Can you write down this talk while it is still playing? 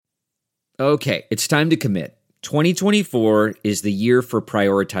Okay, it's time to commit. 2024 is the year for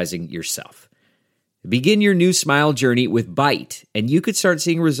prioritizing yourself. Begin your new smile journey with Byte, and you could start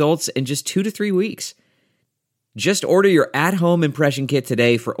seeing results in just 2 to 3 weeks. Just order your at-home impression kit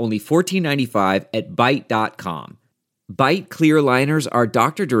today for only $14.95 at Byte.com. Byte clear liners are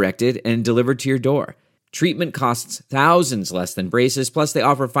doctor-directed and delivered to your door. Treatment costs thousands less than braces, plus they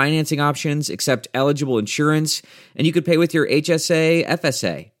offer financing options, accept eligible insurance, and you could pay with your HSA,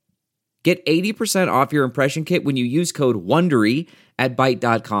 FSA. Get 80% off your impression kit when you use code WONDERY at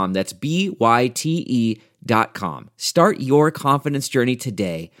Byte.com. That's BYTE.com. Start your confidence journey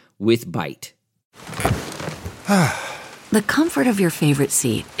today with Byte. The comfort of your favorite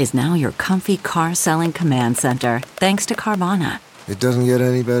seat is now your comfy car-selling command center, thanks to Carvana. It doesn't get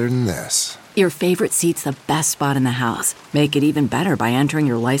any better than this. Your favorite seat's the best spot in the house. Make it even better by entering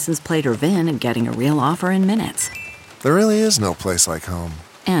your license plate or VIN and getting a real offer in minutes. There really is no place like home.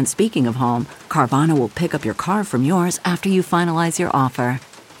 And speaking of home, Carvana will pick up your car from yours after you finalize your offer.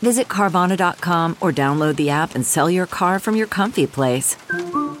 Visit Carvana.com or download the app and sell your car from your comfy place.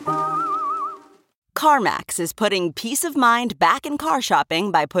 CarMax is putting peace of mind back in car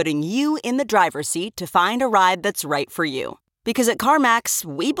shopping by putting you in the driver's seat to find a ride that's right for you. Because at CarMax,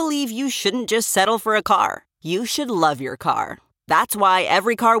 we believe you shouldn't just settle for a car. You should love your car. That's why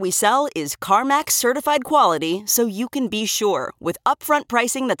every car we sell is CarMax certified quality, so you can be sure with upfront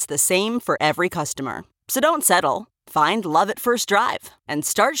pricing that's the same for every customer. So don't settle. Find love at first drive and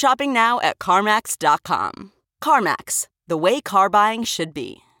start shopping now at CarMax.com. CarMax, the way car buying should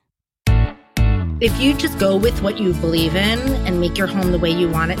be. If you just go with what you believe in and make your home the way you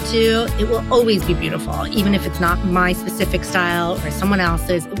want it to, it will always be beautiful. Even if it's not my specific style or someone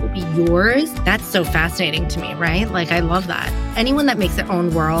else's, it will be yours. That's so fascinating to me, right? Like, I love that. Anyone that makes their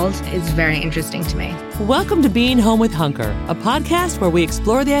own world is very interesting to me. Welcome to Being Home with Hunker, a podcast where we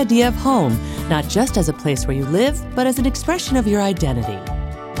explore the idea of home, not just as a place where you live, but as an expression of your identity.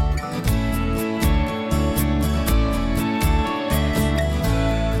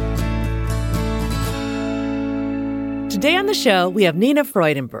 Today on the show, we have Nina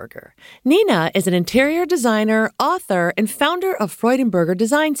Freudenberger. Nina is an interior designer, author, and founder of Freudenberger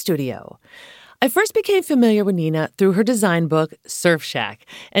Design Studio. I first became familiar with Nina through her design book, Surf Shack.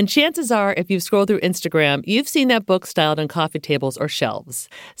 And chances are, if you've scrolled through Instagram, you've seen that book styled on coffee tables or shelves.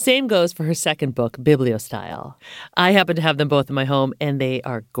 Same goes for her second book, Bibliostyle. I happen to have them both in my home, and they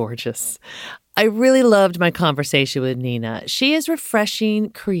are gorgeous. I really loved my conversation with Nina. She is refreshing,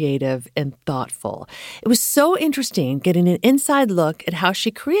 creative, and thoughtful. It was so interesting getting an inside look at how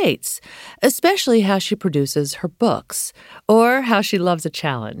she creates, especially how she produces her books, or how she loves a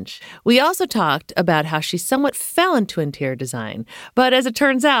challenge. We also talked about how she somewhat fell into interior design, but as it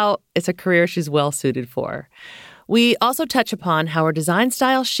turns out, it's a career she's well suited for. We also touch upon how her design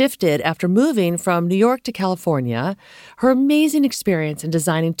style shifted after moving from New York to California, her amazing experience in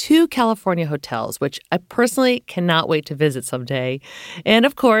designing 2 California hotels, which I personally cannot wait to visit someday, and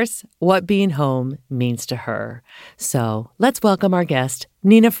of course, what being home means to her. So let's welcome our guest,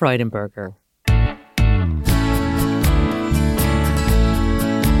 Nina Freudenberger.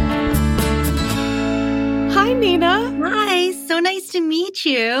 Hi, Nina. Hi, so nice to meet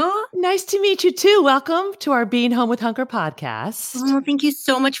you. Nice to meet you, too. Welcome to our Being Home with Hunker podcast. Oh, thank you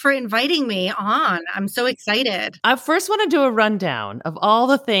so much for inviting me on. I'm so excited. I first want to do a rundown of all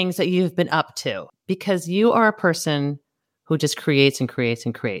the things that you've been up to, because you are a person who just creates and creates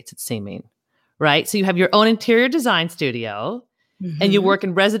and creates, it's seeming, right? So you have your own interior design studio, and you work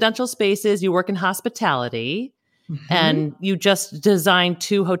in residential spaces, you work in hospitality, and you just designed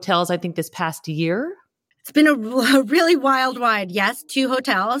 2 hotels, I think, this past year. It's been a really wild ride. Yes, 2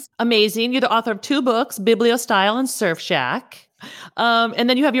 hotels. Amazing. You're the author of 2 books, Bibliostyle and Surf Shack. And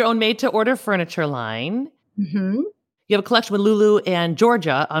then you have your own made-to-order furniture line. You have a collection with Lulu and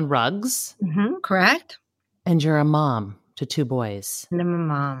Georgia on rugs. Correct. And you're a mom to 2 boys. And I'm a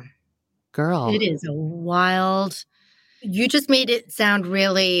mom. Girl. It is a wild... You just made it sound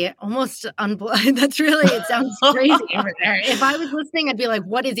really almost That's really, it sounds crazy over there. If I was listening, I'd be like,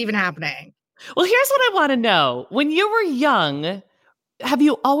 what is even happening? Well, here's what I want to know. When you were young, have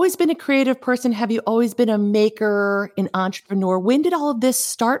you always been a creative person? Have you always been a maker, an entrepreneur? When did all of this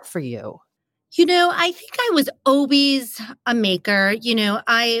start for you? You know, I think I was always a maker. You know,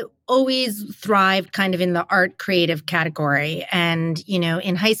 I always thrived kind of in the art creative category. And, you know,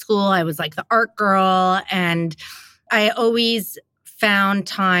 in high school, I was like the art girl, and I always found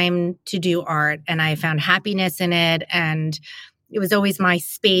time to do art, and I found happiness in it. And it was always my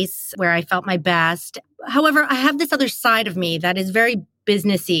space where I felt my best. However, I have this other side of me that is very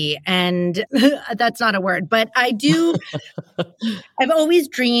businessy, and that's not a word, but I've always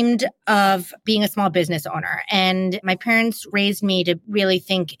dreamed of being a small business owner. And my parents raised me to really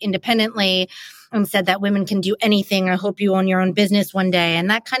think independently and said that women can do anything. I hope you own your own business one day. And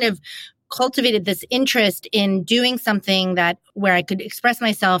that kind of cultivated this interest in doing something where I could express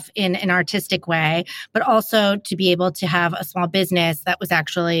myself in an artistic way, but also to be able to have a small business that was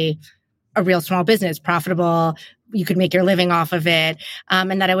actually a real small business, profitable. You could make your living off of it.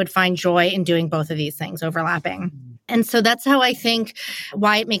 And that I would find joy in doing both of these things overlapping. And so that's how I think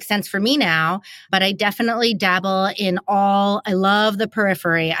why it makes sense for me now. But I definitely dabble in I love the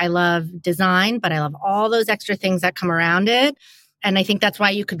periphery. I love design, but I love all those extra things that come around it. And I think that's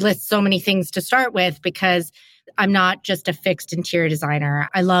why you could list so many things to start with, because I'm not just a fixed interior designer.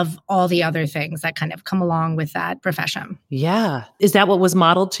 I love all the other things that kind of come along with that profession. Yeah. Is that what was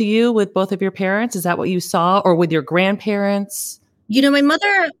modeled to you with both of your parents? Is that what you saw, or with your grandparents? My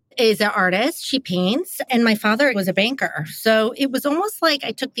mother is an artist. She paints, and my father was a banker. So it was almost like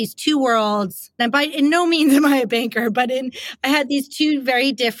I took these two worlds, and in no means am I a banker, but I had these two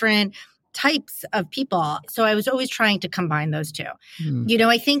very different types of people. So I was always trying to combine those two.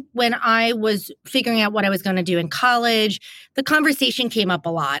 I think when I was figuring out what I was going to do in college, the conversation came up a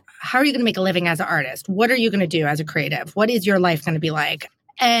lot. How are you going to make a living as an artist? What are you going to do as a creative? What is your life going to be like?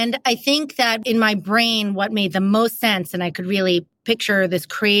 And I think that in my brain, what made the most sense, and I could really picture this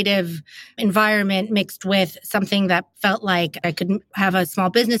creative environment mixed with something that felt like I could have a small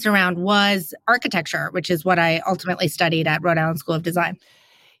business around, was architecture, which is what I ultimately studied at Rhode Island School of Design.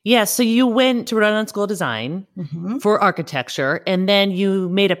 Yeah. So you went to Rhode Island School of Design for architecture, and then you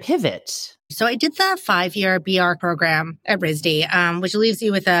made a pivot. So I did the 5-year BR program at RISD, which leaves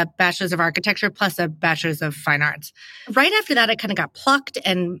you with a bachelor's of architecture plus a bachelor's of fine arts. Right after that, I kind of got plucked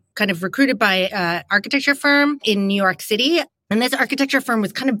and kind of recruited by an architecture firm in New York City. And this architecture firm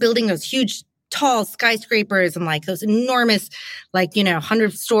was kind of building those huge, tall skyscrapers and like those enormous,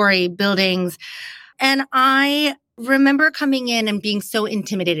 100-story buildings. And I remember coming in and being so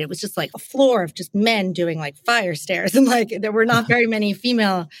intimidated. It was just like a floor of just men doing like fire stairs. And there were not very many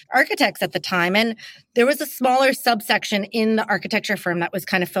female architects at the time. And there was a smaller subsection in the architecture firm that was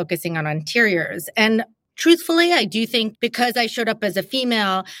kind of focusing on interiors. And truthfully, I do think because I showed up as a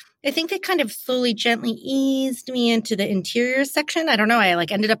female, I think they kind of slowly, gently eased me into the interior section. I don't know. I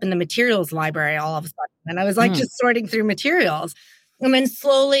ended up in the materials library all of a sudden. And I was just sorting through materials. And then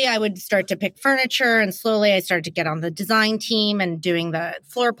slowly I would start to pick furniture, and slowly I started to get on the design team and doing the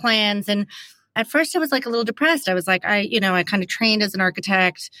floor plans. And at first I was a little depressed. I was I kind of trained as an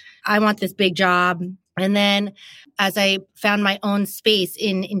architect. I want this big job. And then as I found my own space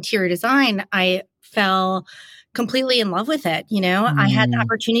in interior design, I fell completely in love with it. I had the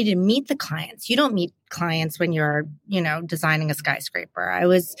opportunity to meet the clients. You don't meet clients when you're, designing a skyscraper.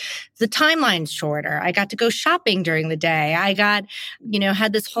 The timeline's shorter. I got to go shopping during the day. I got,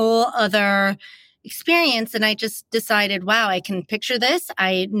 had this whole other experience, and I just decided, wow, I can picture this.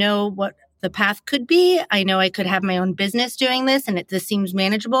 I know what the path could be. I know I could have my own business doing this, and this seems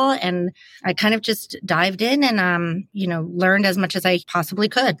manageable. And I kind of just dived in and, learned as much as I possibly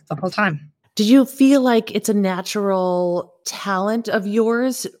could the whole time. Did you feel like it's a natural talent of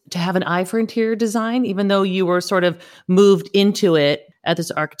yours to have an eye for interior design, even though you were sort of moved into it at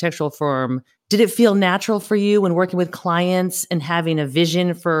this architectural firm? Did it feel natural for you when working with clients and having a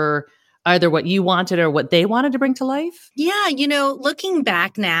vision for either what you wanted or what they wanted to bring to life? Yeah. Looking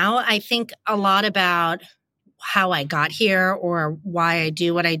back now, I think a lot about how I got here or why I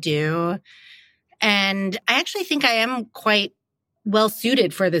do what I do. And I actually think I am quite well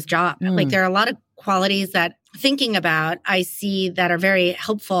suited for this job. There are a lot of qualities that thinking about, I see that are very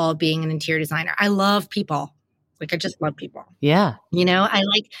helpful being an interior designer. I love people. I just love people. Yeah. I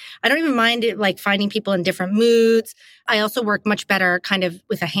don't even mind it, finding people in different moods. I also work much better kind of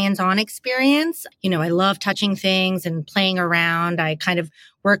with a hands-on experience. I love touching things and playing around. I kind of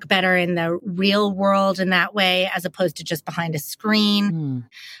work better in the real world in that way, as opposed to just behind a screen.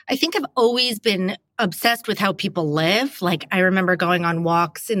 I think I've always been obsessed with how people live. I remember going on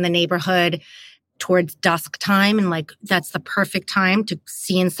walks in the neighborhood towards dusk time, and that's the perfect time to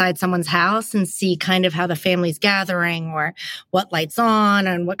see inside someone's house and see kind of how the family's gathering or what lights on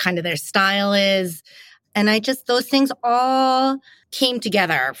and what kind of their style is. And those things all came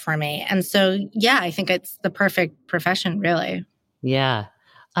together for me. And so, yeah, I think it's the perfect profession, really. Yeah.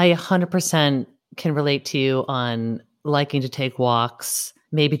 I 100% can relate to you on liking to take walks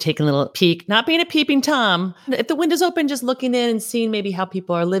maybe taking a little peek, not being a peeping Tom. If the window's open, just looking in and seeing maybe how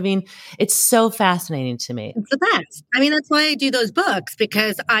people are living. It's so fascinating to me. It's the best. I mean, that's why I do those books,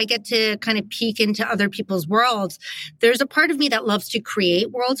 because I get to kind of peek into other people's worlds. There's a part of me that loves to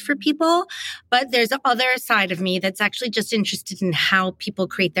create worlds for people, but there's the other side of me that's actually just interested in how people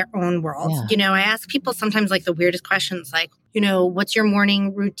create their own worlds. Yeah. You know, I ask people sometimes like the weirdest questions, like, you know, what's your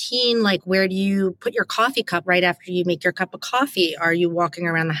morning routine? Like, where do you put your coffee cup right after you make your cup of coffee? Are you walking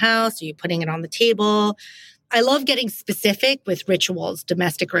around the house? Are you putting it on the table? I love getting specific with rituals,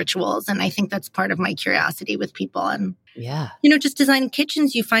 domestic rituals. And I think that's part of my curiosity with people. And, Yeah. you know, just designing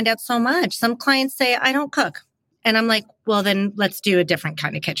kitchens, you find out so much. Some clients say, I don't cook. And I'm like, well, then let's do a different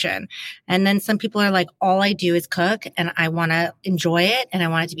kind of kitchen. And then some people are like, all I do is cook and I want to enjoy it and I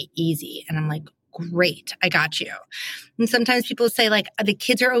want it to be easy. And I'm like, great, I got you. And sometimes people say like, the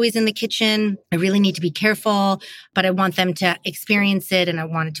kids are always in the kitchen. I really need to be careful, but I want them to experience it and I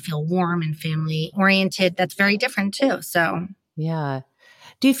want it to feel warm and family oriented. That's very different too. So Yeah.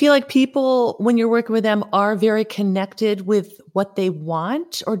 Do you feel like people, when you're working with them, are very connected with what they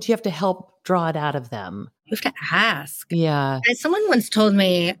want, or do you have to help draw it out of them? you have to ask. Yeah. As someone once told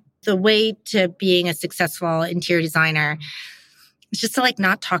me, the way to being a successful interior designer is just to like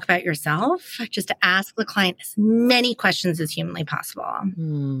not talk about yourself, just to ask the client as many questions as humanly possible.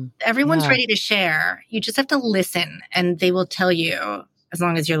 Everyone's ready to share. You just have to listen and they will tell you as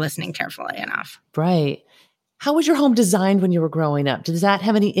long as you're listening carefully enough. Right. How was your home designed when you were growing up? Does that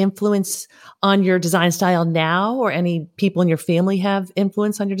have any influence on your design style now, or any people in your family have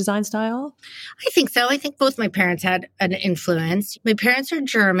influence on your design style? I think so. I think both my parents had an influence. My parents are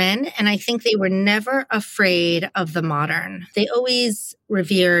German, and I think they were never afraid of the modern. They always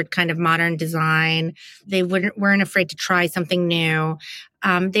revered kind of modern design. They weren't afraid to try something new.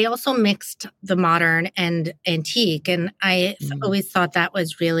 They also mixed the modern and antique, and I always thought that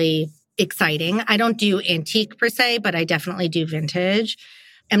was really exciting. I don't do antique per se, but I definitely do vintage.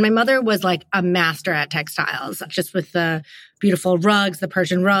 And my mother was like a master at textiles, just with the beautiful rugs, the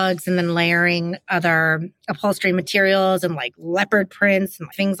Persian rugs, and then layering other upholstery materials and like leopard prints and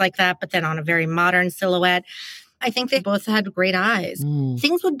things like that, but then on a very modern silhouette. I think they both had great eyes.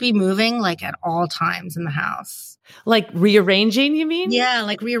 Things would be moving like at all times in the house. Like rearranging, you mean? Yeah,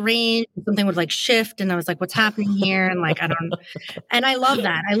 like rearrange. Something would like shift. And I was like, what's happening here? And like, and I love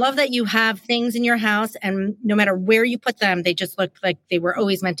that. I love that you have things in your house and no matter where you put them, they just look like they were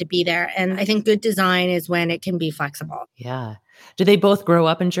always meant to be there. And I think good design is when it can be flexible. Yeah. Did they both grow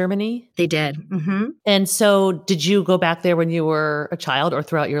up in Germany? They did. Mm-hmm. And so did you go back there when you were a child or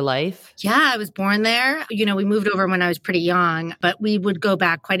throughout your life? Yeah, I was born there. You know, we moved over when I was pretty young, but we would go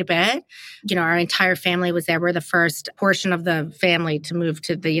back quite a bit. You know, our entire family was there. We're the first portion of the family to move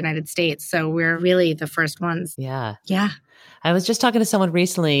to the United States. So we're really the first ones. Yeah. Yeah. I was just talking to someone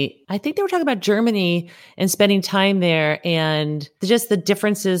recently. I think they were talking about Germany and spending time there and just the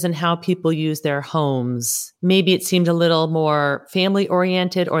differences in how people use their homes. Maybe it seemed a little more family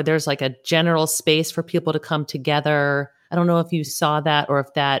oriented, or there's like a general space for people to come together. I don't know if you saw that or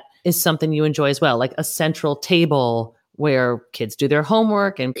if that is something you enjoy as well, like a central table where kids do their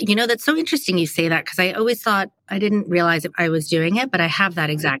homework. And you know, that's so interesting you say that, because I always thought, I didn't realize I was doing it, but I have that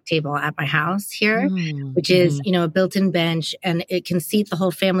exact table at my house here, which is, you know, a built-in bench, and it can seat the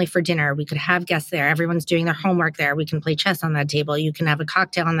whole family for dinner. We could have guests there. Everyone's doing their homework there. We can play chess on that table. You can have a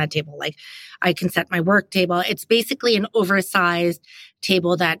cocktail on that table. Like, I can set my work table. It's basically an oversized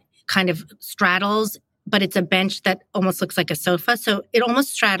table that kind of straddles, but it's a bench that almost looks like a sofa. So it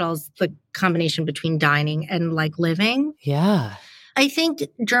almost straddles the combination between dining and like living. yeah. I think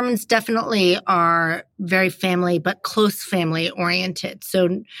Germans definitely are very family, but close family oriented.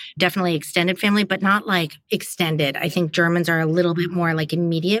 So definitely extended family, but not like extended. I think Germans are a little bit more like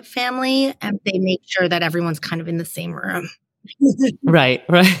immediate family, and they make sure that everyone's kind of in the same room. Right.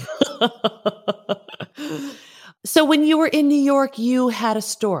 So when you were in New York, you had a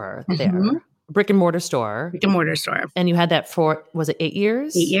store there. Brick and mortar store. Brick and mortar store. And you had that for, was it 8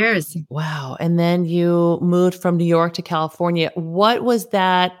 years? 8 years. Wow. And then you moved from New York to California. What was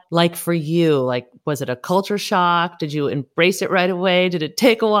that like for you? Like, was it a culture shock? Did you embrace it right away? Did it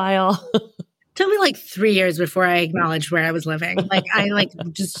take a while? Took me like 3 years before I acknowledged where I was living. Like, I like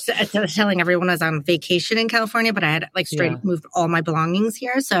just telling everyone I was on vacation in California, but I had like straight moved all my belongings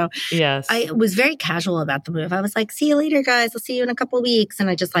here. So yes, I was very casual about the move. I was like, see you later, guys. I'll see you in a couple of weeks. And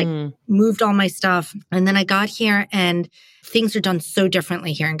I just like moved all my stuff. And then I got here and things are done so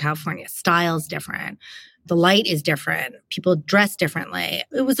differently here in California. Style's different. The light is different. People dress differently.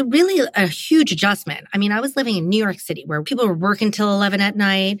 It was really a huge adjustment. I mean, I was living in New York City where people were working till 11 at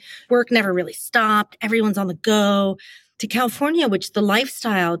night. Work never really stopped. Everyone's on the go. to California, which the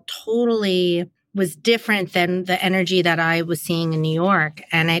lifestyle totally was different than the energy that I was seeing in New York.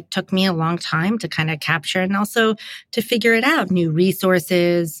 And it took me a long time to kind of capture and also to figure it out. New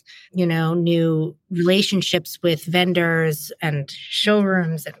resources, new relationships with vendors and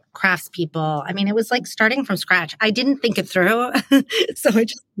showrooms and craftspeople. I mean, it was like starting from scratch. I didn't think it through, so I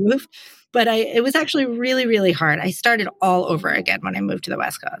just moved. But it was actually really, really hard. I started all over again when I moved to the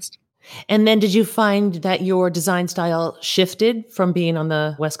West Coast. And then did you find that your design style shifted from being on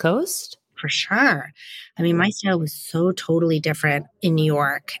the West Coast? For sure. I mean, my style was so totally different in New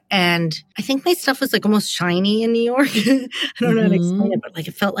York. And I think my stuff was like almost shiny in New York. I don't know how to explain it, but like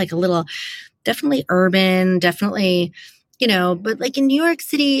it felt like a little, definitely urban, definitely, but like in New York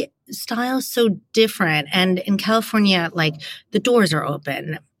City, style is so different. And in California, like the doors are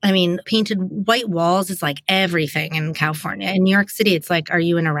open. I mean, painted white walls is like everything in California. In New York City, it's like, are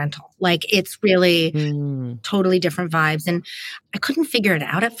you in a rental? Like, it's really totally different vibes. And I couldn't figure it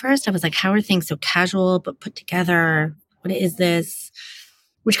out at first. I was like, how are things so casual but put together? What is this?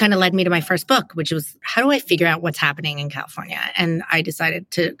 Which kind of led me to my first book, which was, how do I figure out what's happening in California? And I decided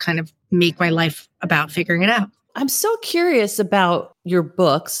to kind of make my life about figuring it out. I'm so curious about your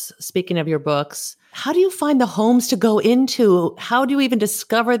books. Speaking of your books, how do you find the homes to go into? How do you even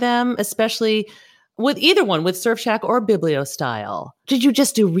discover them, especially with either one, with Surf Shack or Biblio Style? Did you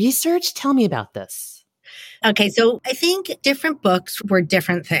just do research? Tell me about this. Okay, so I think different books were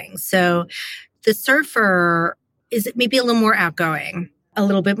different things. So the surfer is maybe a little more outgoing, a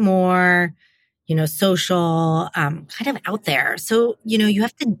little bit more, social, kind of out there. So, you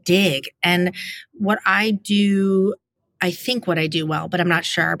have to dig. And what I do, I think what I do well, but I'm not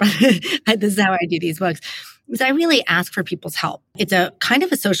sure, but this is how I do these books, is I really ask for people's help. It's a kind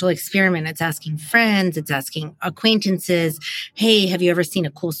of a social experiment. It's asking friends, it's asking acquaintances, hey, have you ever seen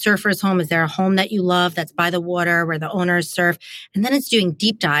a cool surfer's home? Is there a home that you love that's by the water where the owners surf? And then it's doing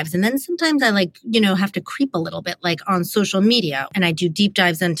deep dives. And then sometimes I have to creep a little bit like on social media. And I do deep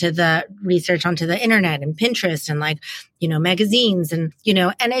dives into the research onto the internet and Pinterest and magazines and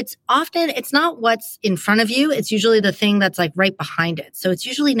it's not what's in front of you. It's usually the thing that's like right behind it. So it's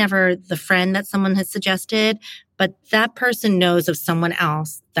usually never the friend that someone has suggested, but that person knows of someone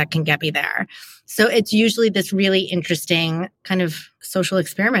else that can get me there. So it's usually this really interesting kind of social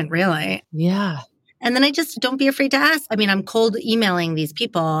experiment, really. Yeah. And then I just don't be afraid to ask. I mean, I'm cold emailing these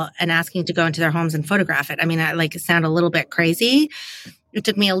people and asking to go into their homes and photograph it. I mean, I sound a little bit crazy. It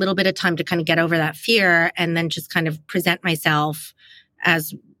took me a little bit of time to kind of get over that fear and then just kind of present myself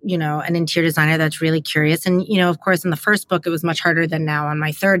as, an interior designer that's really curious. And, of course, in the first book, it was much harder than now on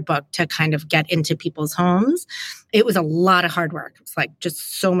my third book to kind of get into people's homes. It was a lot of hard work. It was like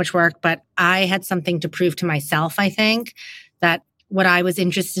just so much work, but I had something to prove to myself, I think, that what I was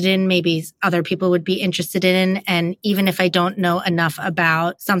interested in, maybe other people would be interested in. And even if I don't know enough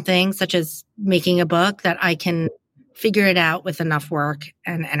about something such as making a book, that I can figure it out with enough work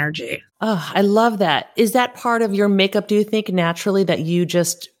and energy. Oh, I love that. Is that part of your makeup, do you think, naturally, that you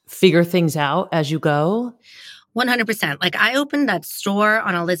just figure things out as you go? 100%. Like I opened that store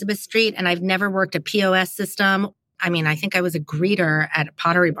on Elizabeth Street and I've never worked a POS system. I mean, I think I was a greeter at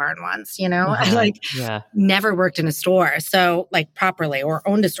Pottery Barn once, I never worked in a store. So properly or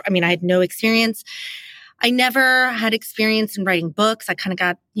owned a store. I mean, I had no experience. I never had experience in writing books. I kind of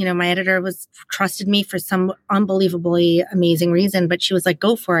got, my editor trusted me for some unbelievably amazing reason, but she was like,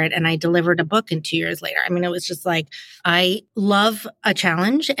 go for it. And I delivered a book and 2 years later. I mean, it was just like, I love a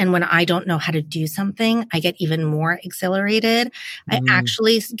challenge. And when I don't know how to do something, I get even more exhilarated. I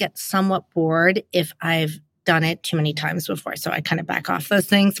actually get somewhat bored if I've done it too many times before. So I kind of back off those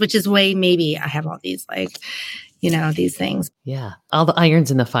things, which is maybe I have all these these things. Yeah. All the irons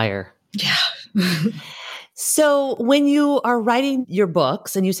in the fire. Yeah. So when you are writing your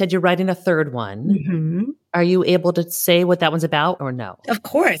books, and you said you're writing a third one, are you able to say what that one's about or no? Of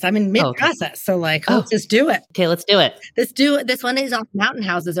course. I'm in mid-process. So let's just do it. Okay, let's do it. This one is on mountain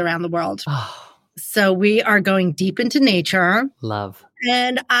houses around the world. So we are going deep into nature. Love.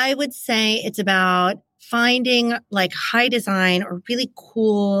 And I would say it's about finding high design or really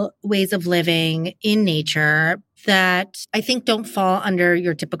cool ways of living in nature that I think don't fall under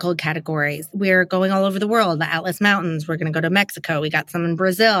your typical categories. We're going all over the world, the Atlas Mountains. We're going to go to Mexico. We got some in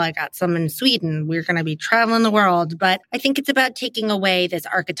Brazil. I got some in Sweden. We're going to be traveling the world. But I think it's about taking away this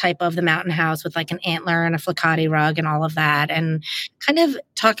archetype of the mountain house with an antler and a fliccati rug and all of that, and kind of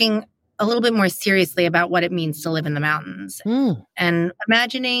talking a little bit more seriously about what it means to live in the mountains and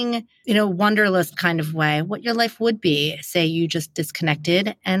imagining, wanderlust kind of way, what your life would be. Say you just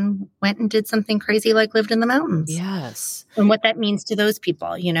disconnected and went and did something crazy like lived in the mountains. Yes. And what that means to those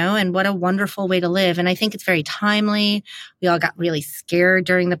people, and what a wonderful way to live. And I think it's very timely. We all got really scared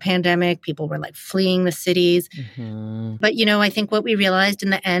during the pandemic. People were like fleeing the cities. Mm-hmm. But, I think what we realized in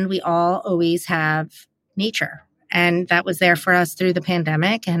the end, we all always have nature. And that was there for us through the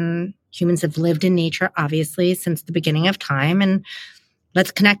pandemic. And humans have lived in nature, obviously, since the beginning of time. And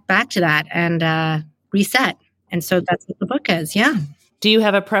let's connect back to that and reset. And so that's what the book is. Yeah. Do you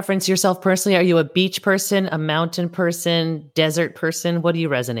have a preference yourself personally? Are you a beach person, a mountain person, desert person? What do you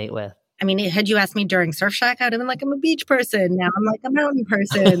resonate with? I mean, had you asked me during Surf Shack, I'd have been like, I'm a beach person. Now I'm like a mountain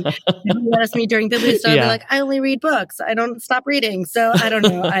person. If you asked me during Bibliostyle, I'd be like, I only read books. I don't stop reading. So I don't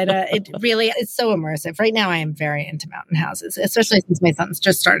know. It's so immersive. Right now, I am very into mountain houses, especially since my son's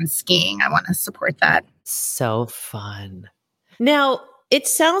just started skiing. I want to support that. So fun. Now, it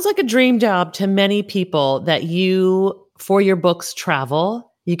sounds like a dream job to many people that you, for your books,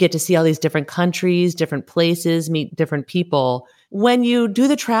 travel. You get to see all these different countries, different places, meet different people. When you do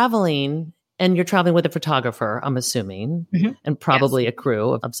the traveling, and you're traveling with a photographer, I'm assuming, and probably a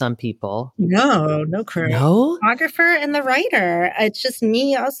crew of some people. No crew. No? Photographer and the writer. It's just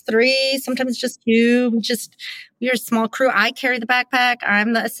me, us three, sometimes just you. We're a small crew. I carry the backpack.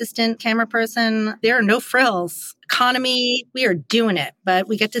 I'm the assistant camera person. There are no frills. Economy, we are doing it, but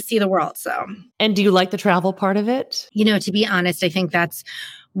we get to see the world. So. And do you like the travel part of it? To be honest, I think that's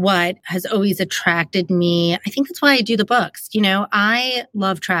what has always attracted me. I think that's why I do the books. I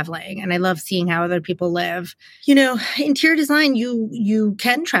love traveling and I love seeing how other people live. Interior design, you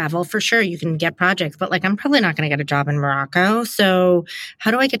can travel for sure. You can get projects, but I'm probably not going to get a job in Morocco. So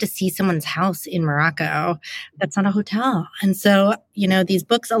how do I get to see someone's house in Morocco? That's not a hotel. And so, these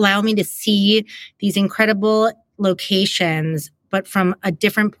books allow me to see these incredible locations, but from a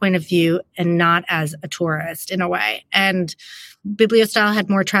different point of view and not as a tourist in a way. And Bibliostyle had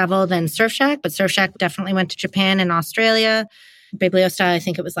more travel than Surf Shack, but Surf Shack definitely went to Japan and Australia. Bibliostyle, I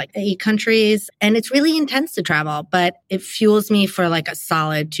think it was 8 countries. And it's really intense to travel, but it fuels me for a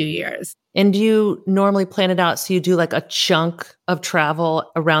solid 2 years. And do you normally plan it out so you do a chunk of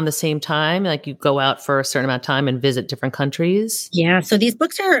travel around the same time? You go out for a certain amount of time and visit different countries? Yeah. So these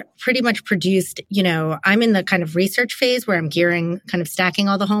books are pretty much produced, I'm in the kind of research phase where I'm stacking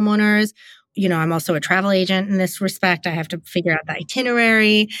all the homeowners. I'm also a travel agent in this respect. I have to figure out the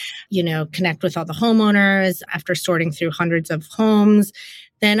itinerary, connect with all the homeowners after sorting through hundreds of homes.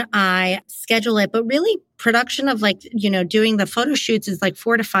 Then I schedule it. But really, production of doing the photo shoots is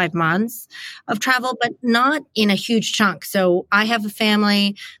 4 to 5 months of travel, but not in a huge chunk. So I have a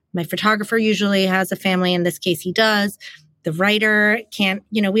family. My photographer usually has a family. In this case, he does. The writer can't,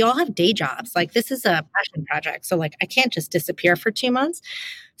 we all have day jobs. This is a passion project. So I can't just disappear for 2 months.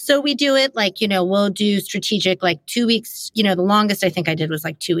 So we do it we'll do strategic 2 weeks. The longest I think I did was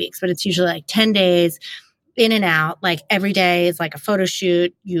 2 weeks, but it's usually 10 days in and out. Every day is a photo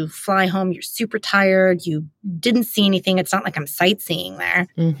shoot. You fly home, you're super tired. You didn't see anything. It's not I'm sightseeing there.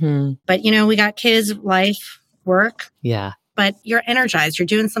 Mm-hmm. But, we got kids, life, work. Yeah. But you're energized. You're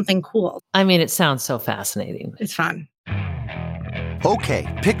doing something cool. I mean, it sounds so fascinating. It's fun. Okay,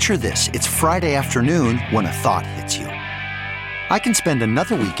 picture this. It's Friday afternoon when a thought hits you. I can spend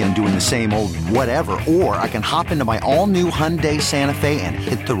another weekend doing the same old whatever, or I can hop into my all-new Hyundai Santa Fe and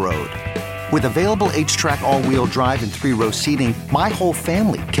hit the road. With available H-Track all-wheel drive and 3-row seating, my whole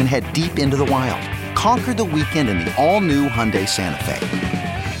family can head deep into the wild. Conquer the weekend in the all-new Hyundai Santa Fe.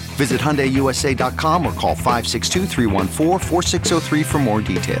 Visit HyundaiUSA.com or call 562-314-4603 for more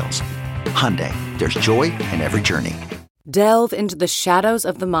details. Hyundai, there's joy in every journey. Delve into the shadows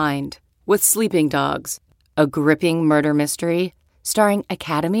of the mind with Sleeping Dogs, a gripping murder mystery starring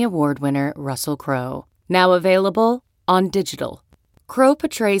Academy Award winner Russell Crowe. Now available on digital. Crowe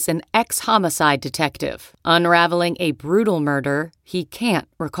portrays an ex-homicide detective unraveling a brutal murder he can't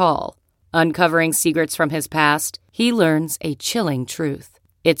recall. Uncovering secrets from his past, he learns a chilling truth.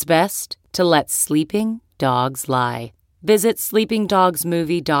 It's best to let sleeping dogs lie. Visit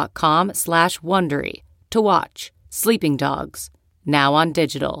sleepingdogsmovie.com/Wondery to watch Sleeping Dogs, now on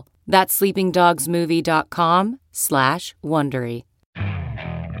digital. That's sleepingdogsmovie.com/Wondery.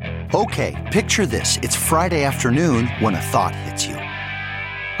 Okay, picture this. It's Friday afternoon when a thought hits you.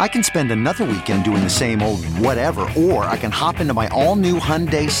 I can spend another weekend doing the same old whatever, or I can hop into my all-new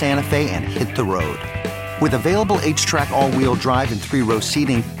Hyundai Santa Fe and hit the road. With available H-Track all-wheel drive and 3-row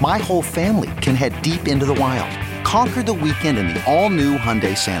seating, my whole family can head deep into the wild. Conquer the weekend in the all-new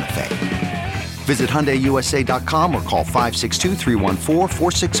Hyundai Santa Fe. Visit HyundaiUSA.com or call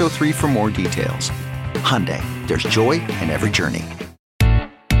 562-314-4603 for more details. Hyundai, there's joy in every journey.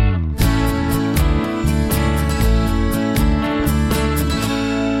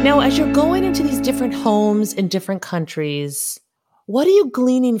 Now, as you're going into these different homes in different countries, what are you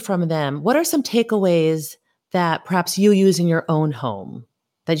gleaning from them? What are some takeaways that perhaps you use in your own home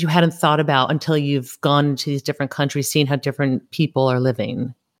that you hadn't thought about until you've gone into these different countries, seen how different people are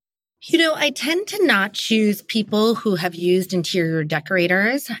living? I tend to not choose people who have used interior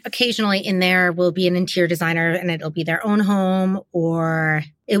decorators. Occasionally in there will be an interior designer and it'll be their own home, or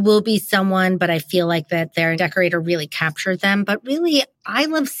it will be someone, but I feel like that their decorator really captured them. But really, I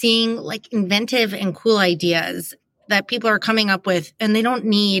love seeing like inventive and cool ideas that people are coming up with, and they don't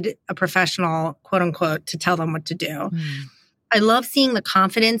need a professional, quote unquote, to tell them what to do. I love seeing the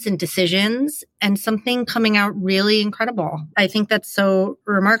confidence in decisions and something coming out really incredible. I think that's so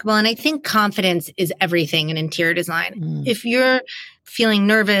remarkable. And I think confidence is everything in interior design. If you're feeling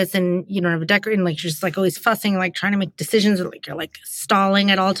nervous and you don't have a decorator and like you're just like always fussing, like trying to make decisions, or like you're like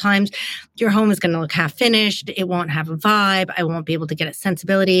stalling at all times, your home is going to look half finished. It won't have a vibe. I won't be able to get a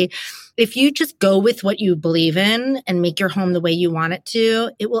sensibility. If you just go with what you believe in and make your home the way you want it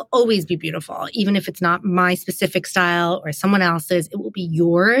to, it will always be beautiful. Even if it's not my specific style or someone else's, it will be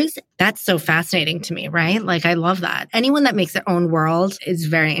yours. That's so fascinating to me, right? Like, I love that. Anyone that makes their own world is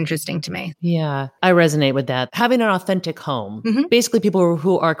very interesting to me. Yeah, I resonate with that. Having an authentic home, basically people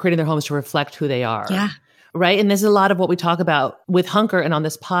who are creating their homes to reflect who they are. Yeah. Right. And there's a lot of what we talk about with Hunker and on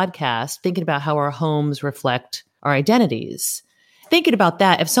this podcast, thinking about how our homes reflect our identities. Thinking about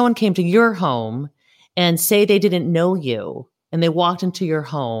that, if someone came to your home and say they didn't know you and they walked into your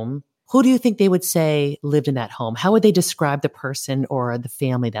home, who do you think they would say lived in that home? How would they describe the person or the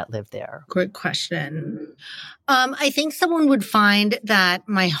family that lived there? Good question. I think someone would find that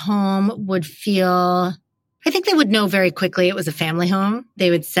my home would feel, I think they would know very quickly it was a family home. They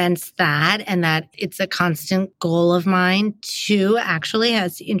would sense that, and that it's a constant goal of mine to actually,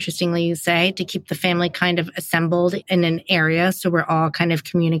 as interestingly you say, to keep the family kind of assembled in an area so we're all kind of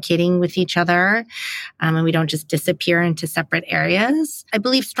communicating with each other, and we don't just disappear into separate areas. I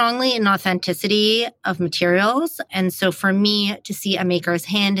believe strongly in authenticity of materials. And so for me to see a maker's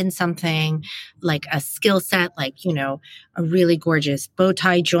hand in something like a skill set, like, a really gorgeous bow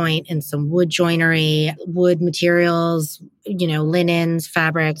tie joint and some wood joinery, wood materials, linens,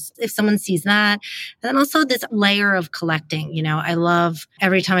 fabrics, if someone sees that. And then also this layer of collecting, I love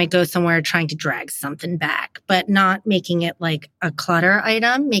every time I go somewhere trying to drag something back, but not making it like a clutter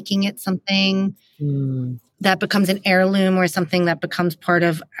item, making it something that becomes an heirloom or something that becomes part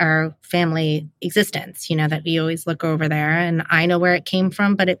of our family existence, that we always look over there and I know where it came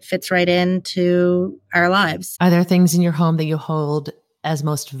from, but it fits right into our lives. Are there things in your home that you hold as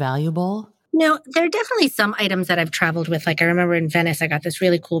most valuable? No, there are definitely some items that I've traveled with. Like I remember in Venice, I got this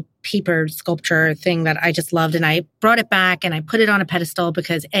really cool paper sculpture thing that I just loved. And I brought it back and I put it on a pedestal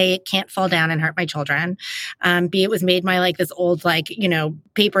because A, it can't fall down and hurt my children. B, it was made by like this old,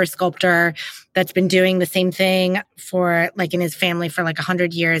 paper sculptor that's been doing the same thing for like in his family for like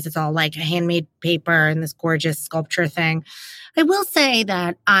 100 years. It's all like handmade paper and this gorgeous sculpture thing. I will say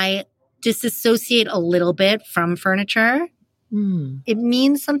that I disassociate a little bit from furniture. It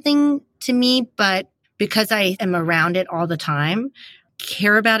means something to me, but because I am around it all the time,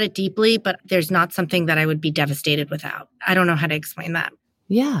 care about it deeply, but there's not something that I would be devastated without. I don't know how to explain that.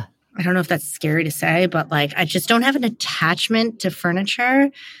 Yeah. I don't know if that's scary to say, but like, I just don't have an attachment to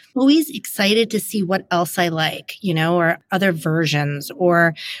furniture. Always excited to see what else I like, or other versions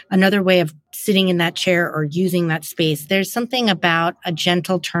or another way of sitting in that chair or using that space. There's something about a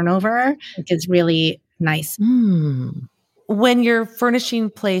gentle turnover, which is really nice. When you're furnishing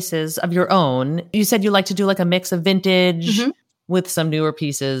places of your own, you said you like to do like a mix of vintage with some newer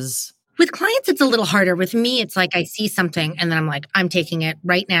pieces. With clients, it's a little harder. With me, it's like I see something and then I'm like, I'm taking it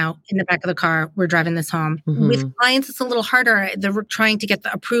right now in the back of the car. We're driving this home. With clients, it's a little harder. They're trying to get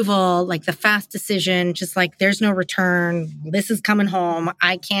the approval, like the fast decision, just like there's no return. This is coming home.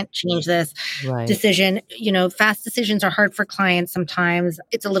 I can't change this decision. Fast decisions are hard for clients sometimes.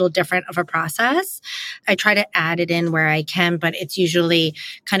 It's a little different of a process. I try to add it in where I can, but it's usually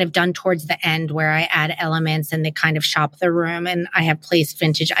kind of done towards the end where I add elements and they kind of shop the room and I have placed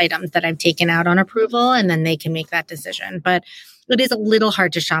vintage items that I've taken out on approval and then they can make that decision. But it is a little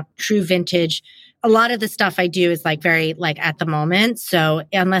hard to shop true vintage. A lot of the stuff I do is like very like at the moment. So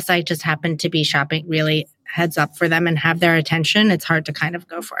unless I just happen to be shopping really heads up for them and have their attention, it's hard to kind of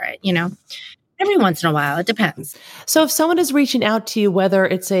go for it, Every once in a while, it depends. So if someone is reaching out to you, whether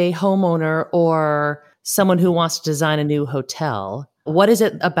it's a homeowner or someone who wants to design a new hotel, What is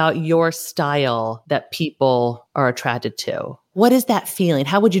it about your style that people are attracted to? What is that feeling?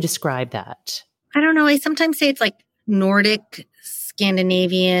 How would you describe that? I don't know. I sometimes say it's like Nordic,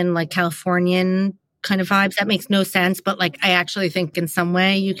 Scandinavian, like Californian kind of vibes. That makes no sense, but like I actually think in some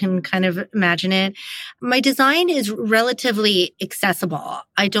way you can kind of imagine it. My design is relatively accessible.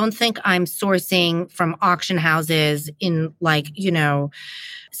 I don't think I'm sourcing from auction houses in like,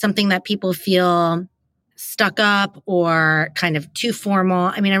 something that people feel stuck up or kind of too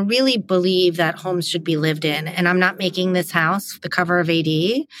formal. I mean, I really believe that homes should be lived in, and I'm not making this house the cover of AD.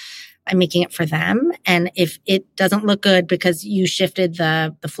 I'm making it for them. And if it doesn't look good because you shifted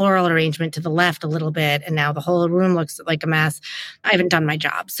the floral arrangement to the left a little bit and now the whole room looks like a mess, I haven't done my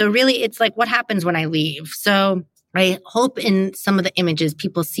job. So really, it's like what happens when I leave. So I hope in some of the images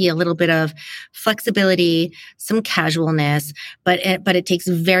people see a little bit of flexibility, some casualness, but it takes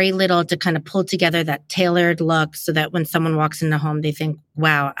very little to kind of pull together that tailored look so that when someone walks in the home, they think,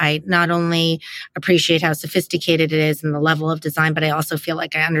 wow, I not only appreciate how sophisticated it is and the level of design, but I also feel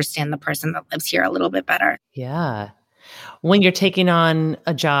like I understand the person that lives here a little bit better. Yeah. When you're taking on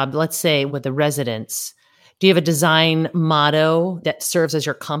a job, let's say with the residents, do you have a design motto that serves as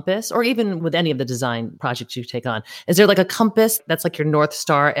your compass, or even with any of the design projects you take on? Is there like a compass that's like your North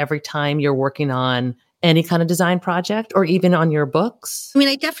Star every time you're working on any kind of design project or even on your books? I mean,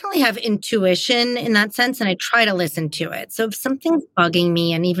 I definitely have intuition in that sense, and I try to listen to it. So if something's bugging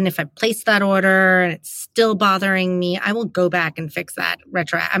me, and even if I place that order and it's still bothering me, I will go back and fix that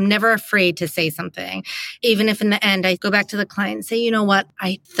I'm never afraid to say something. Even if in the end I go back to the client and say, you know what,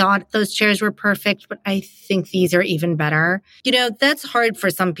 I thought those chairs were perfect, but I think these are even better. That's hard for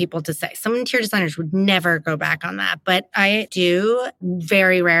some people to say. Some interior designers would never go back on that, but I do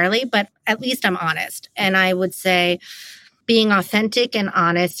very rarely, but at least I'm honest. And I would say being authentic and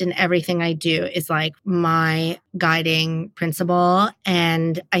honest in everything I do is like my guiding principle.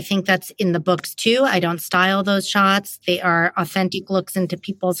 And I think that's in the books too. I don't style those shots. They are authentic looks into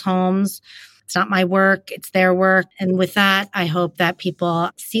people's homes. It's not my work, it's their work. And with that, I hope that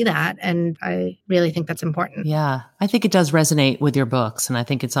people see that. And I really think that's important. Yeah, I think it does resonate with your books. And I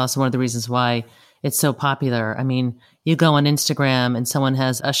think it's also one of the reasons why it's so popular. I mean, you go on Instagram and someone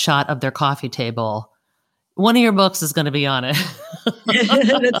has a shot of their coffee table. One of your books is going to be on it.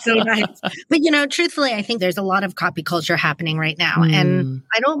 That's so nice. But, truthfully, I think there's a lot of copy culture happening right now. And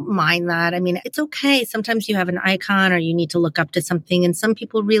I don't mind that. I mean, it's okay. Sometimes you have an icon or you need to look up to something. And some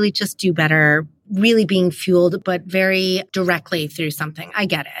people really just do better really being fueled, but very directly through something. I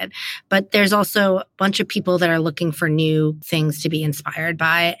get it. But there's also a bunch of people that are looking for new things to be inspired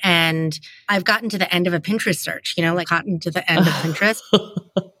by. And I've gotten to the end of a Pinterest search, gotten to the end of Pinterest.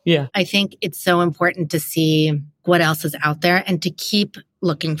 Yeah. I think it's so important to see what else is out there and to keep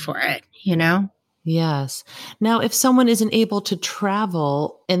looking for it, Yes. Now, if someone isn't able to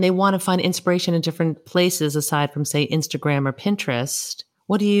travel and they want to find inspiration in different places aside from, say, Instagram or Pinterest,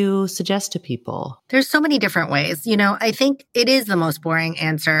 what do you suggest to people? There's so many different ways. I think it is the most boring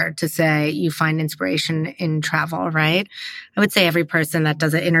answer to say you find inspiration in travel, right? I would say every person that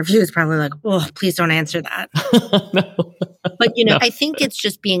does an interview is probably like, oh, please don't answer that. No. But, No. I think it's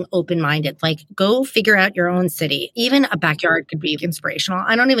just being open-minded. Like, go figure out your own city. Even a backyard could be inspirational.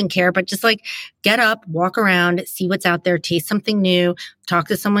 I don't even care, but just like get up, walk around, see what's out there, taste something new, talk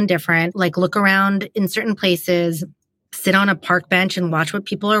to someone different, like look around in certain places, sit on a park bench and watch what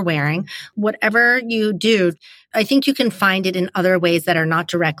people are wearing. Whatever you do, I think you can find it in other ways that are not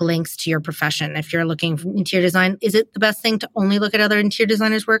direct links to your profession. If you're looking for interior design, is it the best thing to only look at other interior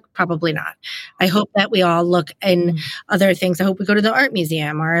designers' work? Probably not. I hope that we all look in other things. I hope we go to the art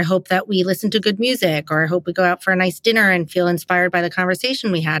museum, or I hope that we listen to good music, or I hope we go out for a nice dinner and feel inspired by the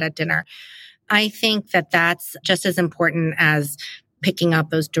conversation we had at dinner. I think that that's just as important as picking up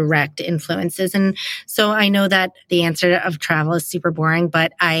those direct influences. And so I know that the answer of travel is super boring,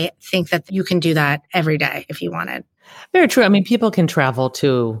 but I think that you can do that every day if you wanted. Very true. I mean, people can travel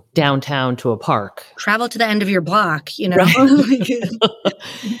to downtown to a park. Travel to the end of your block, Right.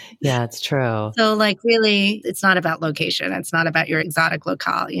 Yeah, it's true. So really, it's not about location. It's not about your exotic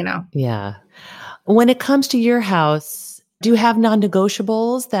locale, Yeah. When it comes to your house, do you have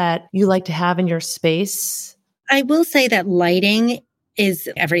non-negotiables that you like to have in your space? I will say that lighting is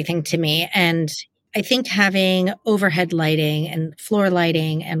everything to me. And I think having overhead lighting and floor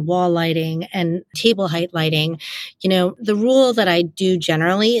lighting and wall lighting and table height lighting, the rule that I do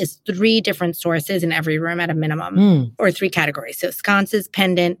generally is 3 different sources in every room at a minimum, or 3 categories. So sconces,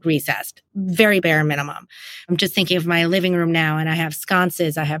 pendant, recessed, very bare minimum. I'm just thinking of my living room now, and I have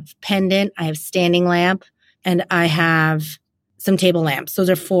sconces, I have pendant, I have standing lamp, and I have some table lamps. Those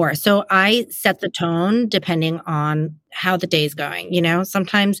are 4. So I set the tone depending on how the day's going.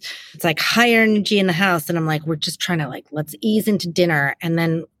 Sometimes it's like higher energy in the house and I'm like, we're just trying to let's ease into dinner. And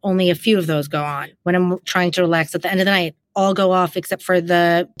then only a few of those go on. When I'm trying to relax at the end of the night, all go off except for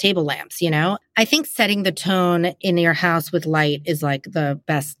the table lamps, I think setting the tone in your house with light is the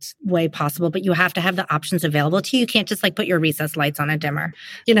best way possible, but you have to have the options available to you. You can't just put your recess lights on a dimmer.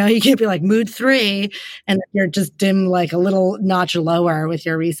 You can't be mood 3 and you're just dim a little notch lower with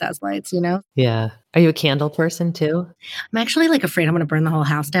your recess lights, Yeah. Are you a candle person too? I'm actually afraid I'm going to burn the whole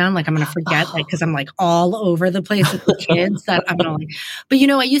house down. I'm going to forget because I'm all over the place with the kids that I'm going to but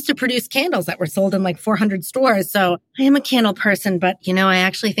I used to produce candles that were sold in 400 stores. So I am a candle person, but I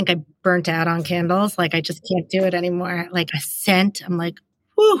actually think I burnt out on candles. I just can't do it anymore. A scent, I'm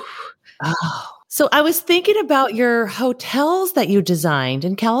whew. Oh. So I was thinking about your hotels that you designed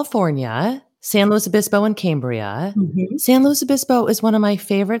in California. San Luis Obispo and Cambria. Mm-hmm. San Luis Obispo is one of my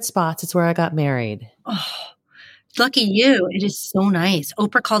favorite spots. It's where I got married. Oh, lucky you. It is so nice.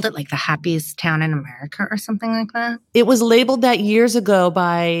 Oprah called it the happiest town in America or something like that. It was labeled that years ago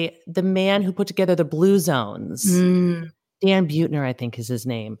by the man who put together the Blue Zones. Dan Buettner, I think is his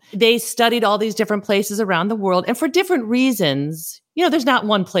name. They studied all these different places around the world. And for different reasons, there's not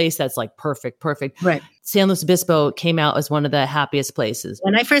one place that's perfect. Right. San Luis Obispo came out as one of the happiest places.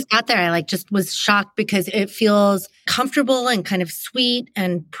 When I first got there, I just was shocked because it feels comfortable and kind of sweet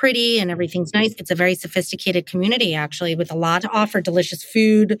and pretty and everything's nice. It's a very sophisticated community, actually, with a lot to offer, delicious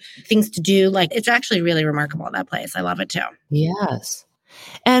food, things to do. It's actually really remarkable, that place. I love it too. Yes.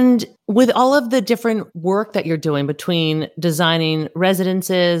 And with all of the different work that you're doing between designing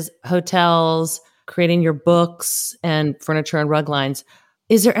residences, hotels, creating your books and furniture and rug lines,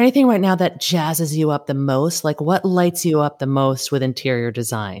 is there anything right now that jazzes you up the most? What lights you up the most with interior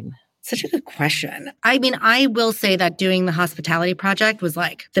design? Such a good question. I mean, I will say that doing the hospitality project was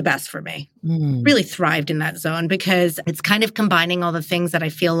the best for me. Really thrived in that zone because it's kind of combining all the things that I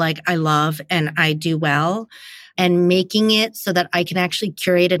feel I love and I do well, and making it so that I can actually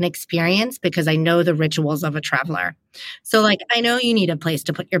curate an experience because I know the rituals of a traveler. So I know you need a place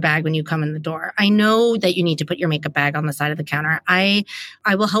to put your bag when you come in the door. I know that you need to put your makeup bag on the side of the counter. I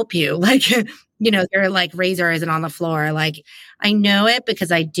will help you. Your razor isn't on the floor. I know it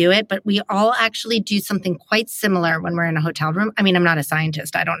because I do it, but we all actually do something quite similar when we're in a hotel room. I mean, I'm not a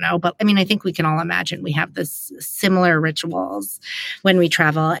scientist. I don't know. But I think we can all imagine we have this similar rituals when we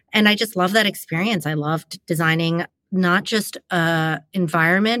travel. And I just love that experience. I loved designing not just a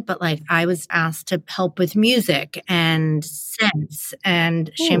environment, but I was asked to help with music and scents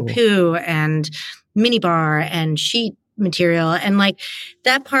and shampoo and minibar and sheet material. And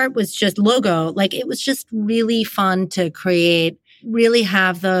that part was just logo. It was just really fun to create, really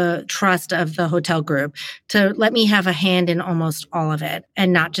have the trust of the hotel group to let me have a hand in almost all of it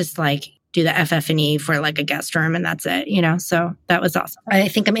and not just do the FF&E for a guest room and that's it, So that was awesome. I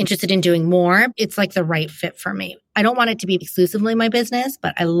think I'm interested in doing more. It's the right fit for me. I don't want it to be exclusively my business,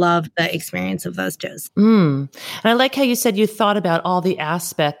 but I love the experience of those two. And I like how you said you thought about all the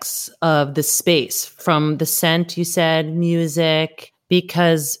aspects of the space, from the scent, you said, music,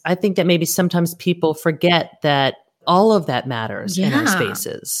 because I think that maybe sometimes people forget that all of that matters in our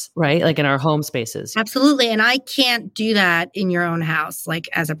spaces, right? In our home spaces. Absolutely. And I can't do that in your own house,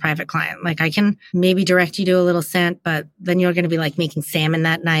 as a private client. I can maybe direct you to a little scent, but then you're going to be making salmon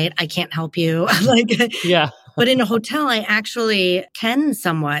that night. I can't help you. Yeah. But in a hotel, I actually can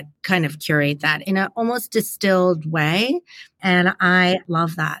somewhat kind of curate that in an almost distilled way. And I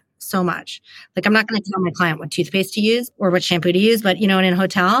love that so much. I'm not going to tell my client what toothpaste to use or what shampoo to use, but in a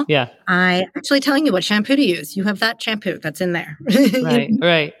hotel, I actually telling you what shampoo to use. You have that shampoo that's in there.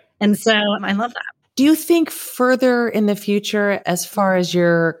 Right. And so I love that. Do you think further in the future, as far as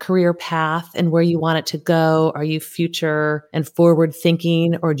your career path and where you want it to go, are you future and forward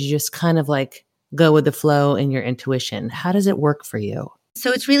thinking, or do you just kind of go with the flow in your intuition? How does it work for you? So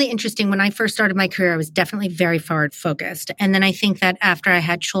it's really interesting. When I first started my career, I was definitely very forward focused. And then I think that after I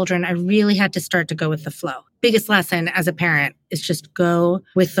had children, I really had to start to go with the flow. Biggest lesson as a parent is just go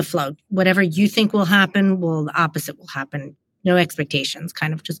with the flow. Whatever you think will happen, the opposite will happen. No expectations,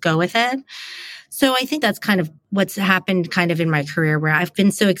 kind of just go with it. So I think that's kind of what's happened kind of in my career, where I've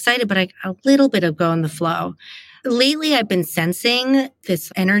been so excited, but a little bit of go in the flow. Lately, I've been sensing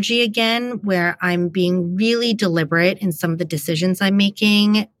this energy again where I'm being really deliberate in some of the decisions I'm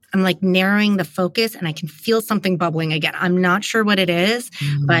making. I'm narrowing the focus and I can feel something bubbling again. I'm not sure what it is,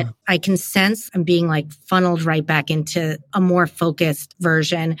 but I can sense I'm being funneled right back into a more focused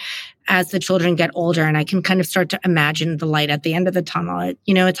version. as the children get older and I can kind of start to imagine the light at the end of the tunnel.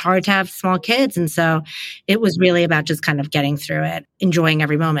 It's hard to have small kids. And so it was really about just kind of getting through it, enjoying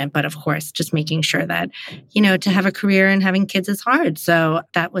every moment. But of course, just making sure that, to have a career and having kids is hard. So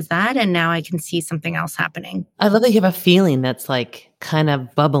that was that. And now I can see something else happening. I love that you have a feeling that's like kind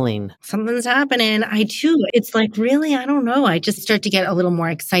of bubbling. Something's happening. I do. It's like, really, I don't know. I just start to get a little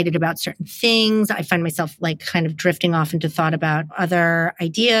more excited about certain things. I find myself like kind of drifting off into thought about other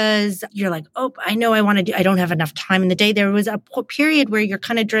ideas. You're like, oh, I know I don't have enough time in the day. There was a period where you're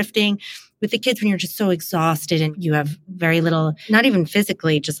kind of drifting with the kids when you're just so exhausted and you have very little, not even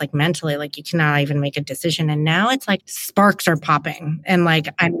physically, just like mentally, like you cannot even make a decision. And now it's like sparks are popping and like,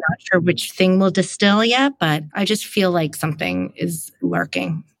 I'm not sure which thing will distill yet, but I just feel like something is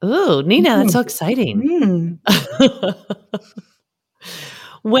lurking. Ooh, Nina, that's so exciting.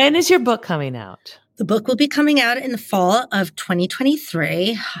 When is your book coming out? The book will be coming out in the fall of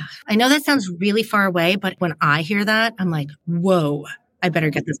 2023. I know that sounds really far away, but when I hear that, I'm like, whoa, I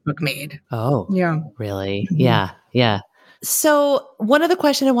better get this book made. Oh, yeah. Really? Mm-hmm. Yeah. So one other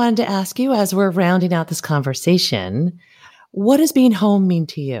question I wanted to ask you as we're rounding out this conversation, what does being home mean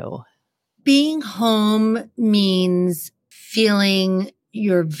to you? Being home means feeling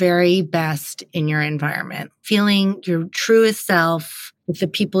your very best in your environment, feeling your truest self with the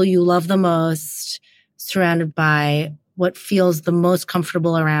people you love the most, surrounded by what feels the most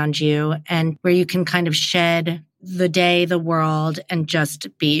comfortable around you, and where you can kind of shed the day, the world, and just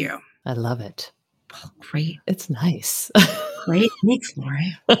be you. I love it. Well, great. It's nice. Great. Thanks,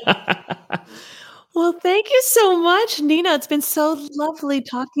 Lori. Well, thank you so much, Nina. It's been so lovely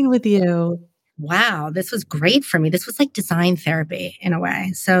talking with you. Wow, this was great for me. This was like design therapy in a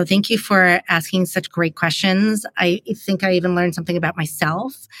way. So thank you for asking such great questions. I think I even learned something about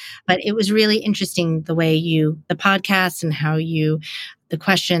myself, but it was really interesting the way the podcast and how the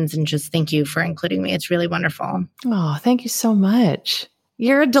questions, and just thank you for including me. It's really wonderful. Oh, thank you so much.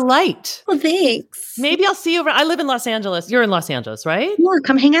 You're a delight. Well, thanks. Maybe I'll see you around. I live in Los Angeles. You're in Los Angeles, right? Yeah,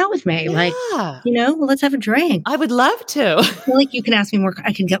 come hang out with me. Yeah. Let's have a drink. I would love to. I feel like you can ask me more.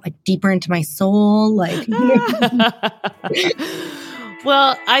 I can get like deeper into my soul.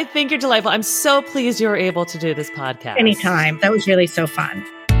 Well, I think you're delightful. I'm so pleased you were able to do this podcast. Anytime. That was really so fun.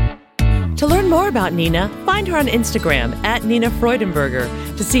 To learn more about Nina, find her on Instagram at Nina Freudenberger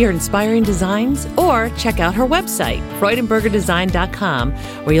to see her inspiring designs, or check out her website, freudenbergerdesign.com,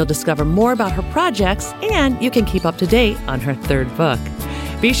 where you'll discover more about her projects and you can keep up to date on her third book.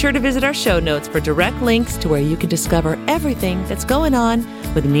 Be sure to visit our show notes for direct links to where you can discover everything that's going on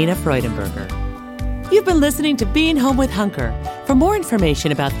with Nina Freudenberger. You've been listening to Being Home with Hunker. For more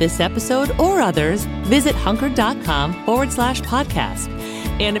information about this episode or others, visit hunker.com/podcast.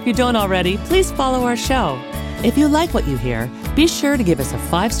 And if you don't already, please follow our show. If you like what you hear, be sure to give us a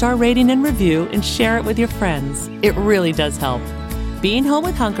 5-star rating and review and share it with your friends. It really does help. Being Home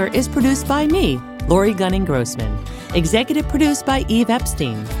with Hunker is produced by me, Lori Gunning-Grossman. Executive produced by Eve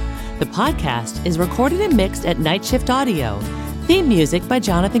Epstein. The podcast is recorded and mixed at Night Shift Audio. Theme music by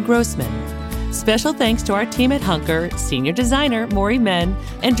Jonathan Grossman. Special thanks to our team at Hunker, Senior Designer Maury Men,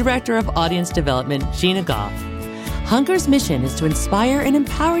 and Director of Audience Development Gina Goff. Hunker's mission is to inspire and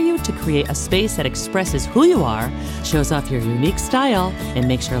empower you to create a space that expresses who you are, shows off your unique style, and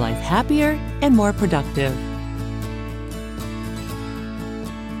makes your life happier and more productive.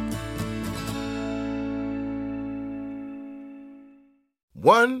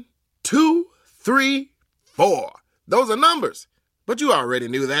 One, 2, 3, 4. Those are numbers, but you already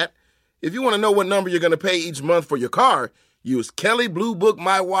knew that. If you want to know what number you're going to pay each month for your car, use Kelley Blue Book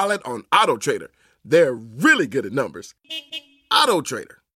My Wallet on AutoTrader. They're really good at numbers. AutoTrader.